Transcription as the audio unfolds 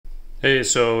Hey,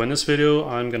 so in this video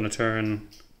I'm going to turn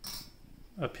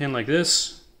a pin like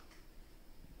this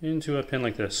into a pin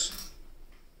like this.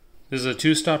 This is a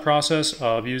two-step process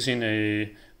of using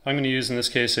I'm going to use in this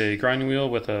case a grinding wheel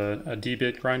with a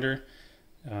D-bit grinder.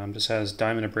 This has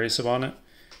diamond abrasive on it,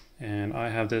 and I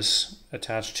have this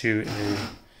attached to a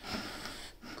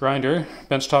grinder,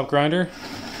 benchtop grinder.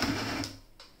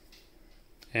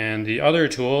 And the other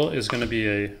tool is going to be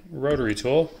a rotary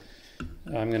tool.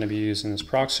 I'm going to be using this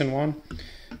Proxxon one,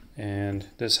 and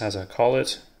this has a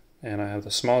collet, and I have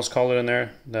the smallest collet in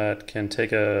there that can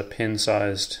take a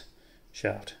pin-sized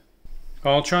shaft.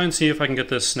 I'll try and see if I can get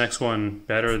this next one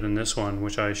better than this one,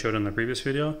 which I showed in the previous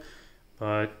video,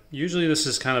 but usually this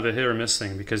is kind of a hit or miss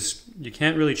thing because you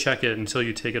can't really check it until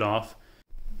you take it off.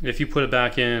 If you put it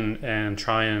back in and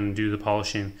try and do the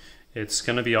polishing, it's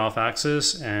going to be off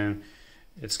axis, and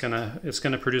it's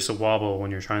gonna produce a wobble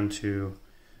when you're trying to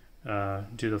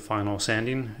do the final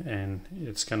sanding, and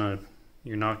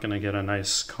you're not gonna get a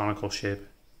nice conical shape.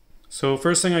 So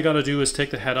first thing I got to do is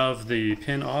take the head of the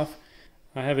pin off.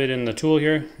 I have it in the tool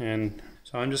here, and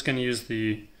so I'm just gonna use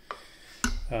the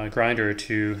grinder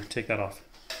to take that off.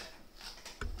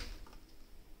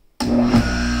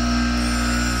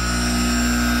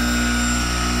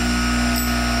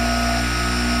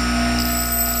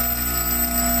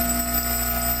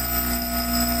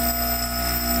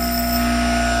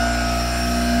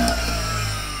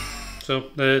 So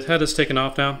the head is taken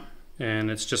off now, and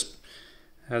it's just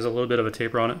has a little bit of a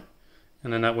taper on it,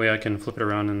 and then that way I can flip it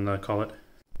around in the collet.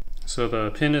 So the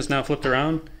pin is now flipped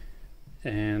around,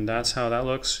 and that's how that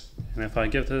looks. And if I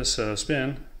give this a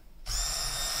spin,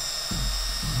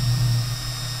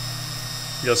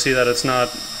 you'll see that it's not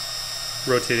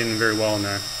rotating very well in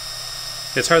there.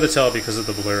 It's hard to tell because of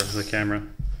the blur of the camera.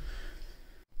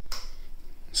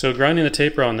 So grinding the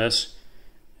taper on this,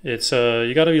 it's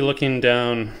you got to be looking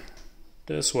down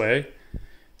this way,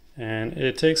 and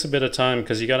it takes a bit of time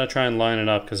because you got to try and line it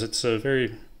up because it's a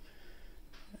very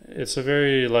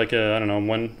like I don't know,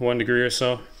 one degree or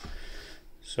so.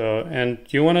 And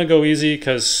you want to go easy,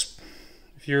 because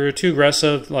if you're too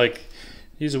aggressive, like,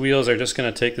 these wheels are just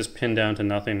going to take this pin down to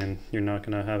nothing, and you're not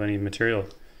going to have any material.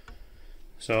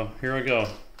 So here I go.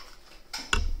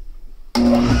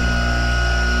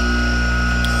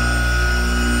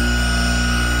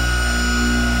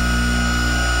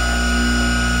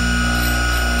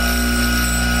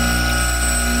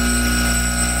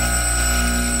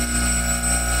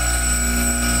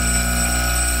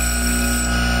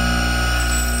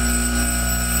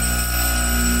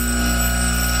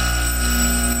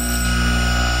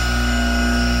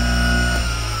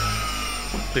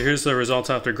 So here's the results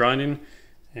after grinding,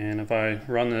 and if I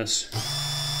run this,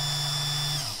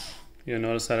 you'll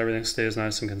notice that everything stays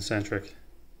nice and concentric.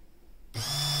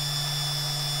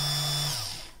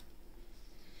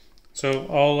 So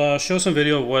I'll show some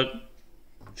video of what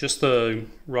just the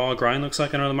raw grind looks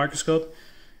like under the microscope.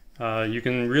 You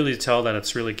can really tell that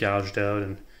it's really gouged out,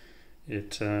 and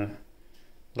it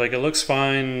looks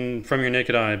fine from your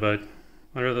naked eye, but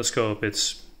under the scope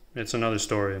it's another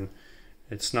story, and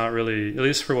it's not really, at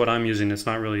least for what I'm using, it's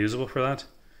not really usable for that.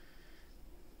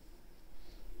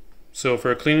 So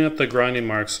for cleaning up the grinding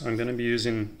marks, I'm going to be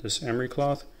using this Emery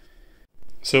cloth.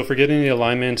 So for getting the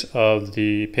alignment of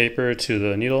the paper to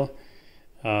the needle,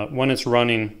 when it's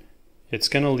running, it's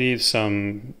going to leave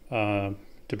some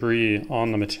debris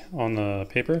on the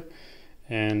paper,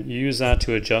 and you use that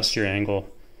to adjust your angle.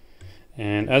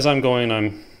 And as I'm going,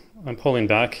 I'm pulling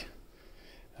back.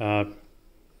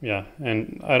 Yeah,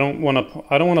 and I don't want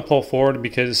to pull forward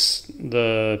because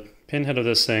the pin head of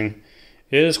this thing,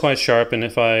 it is quite sharp, and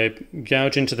if I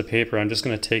gouge into the paper, I'm just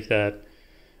going to take the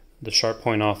sharp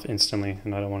point off instantly,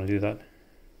 and I don't want to do that.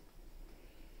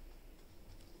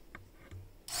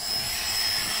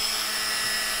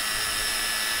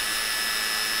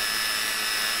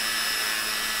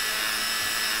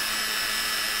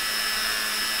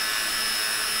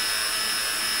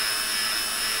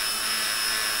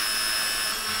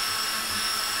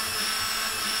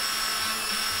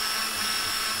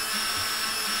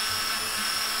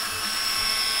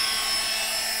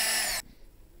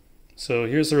 So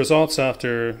here's the results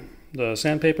after the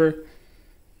sandpaper,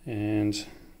 and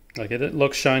like it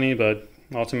looks shiny, but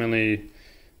ultimately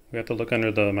we have to look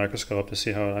under the microscope to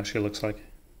see how it actually looks like.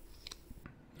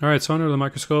 Alright, so under the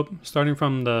microscope, starting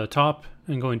from the top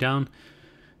and going down,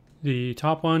 the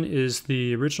top one is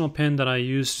the original pin that I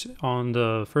used on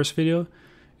the first video,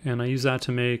 and I use that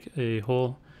to make a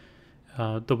hole.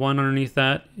 The one underneath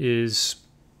that is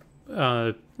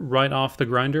right off the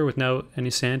grinder without any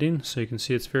sanding, so you can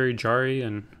see it's very jarry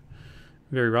and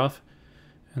very rough.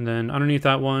 And then underneath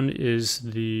that one is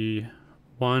the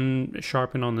one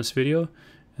sharpened on this video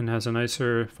and has a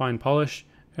nicer fine polish.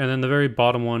 And then the very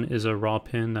bottom one is a raw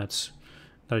pin that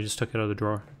I just took out of the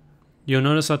drawer. You'll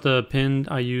notice that the pin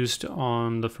I used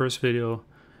on the first video,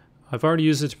 I've already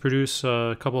used it to produce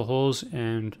a couple holes,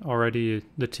 and already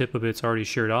the tip of it's already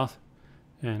sheared off.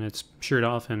 And it's sheared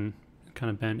off and kind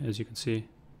of bent, as you can see.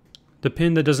 The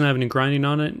pin that doesn't have any grinding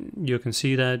on it, you can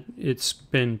see that it's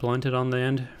been blunted on the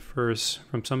end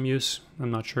from some use.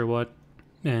 I'm not sure what.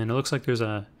 And it looks like there's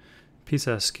a piece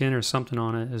of skin or something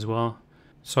on it as well.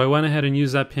 So I went ahead and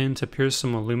used that pin to pierce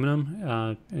some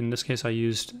aluminum. In this case I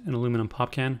used an aluminum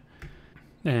pop can.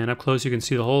 And up close you can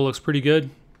see the hole looks pretty good.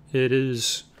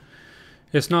 It's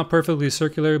not perfectly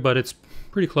circular, but it's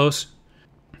pretty close.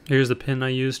 Here's the pin I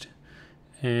used.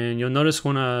 And you'll notice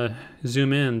when I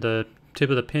zoom in, the tip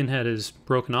of the pin head is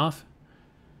broken off.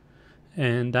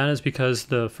 And that is because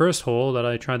the first hole that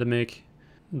I tried to make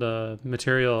the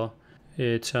material,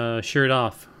 it sheared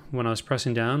off when I was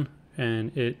pressing down,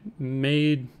 and it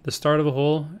made the start of a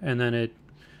hole, and then it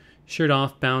sheared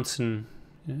off, bounced, and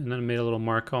then it made a little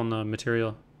mark on the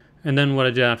material. And then what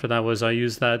I did after that was I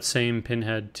used that same pin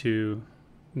head to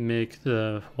make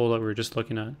the hole that we were just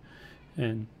looking at.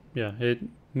 And yeah,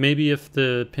 maybe if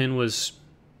the pin was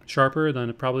sharper, then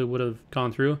it probably would have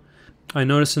gone through. I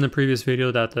noticed in the previous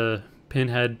video that the pin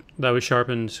head that was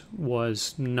sharpened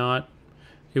was not,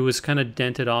 it was kind of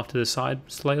dented off to the side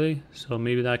slightly, so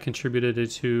maybe that contributed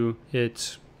to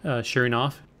it shearing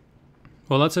off.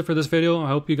 Well, that's it for this video. I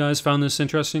hope you guys found this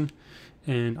interesting,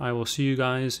 and I will see you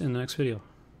guys in the next video.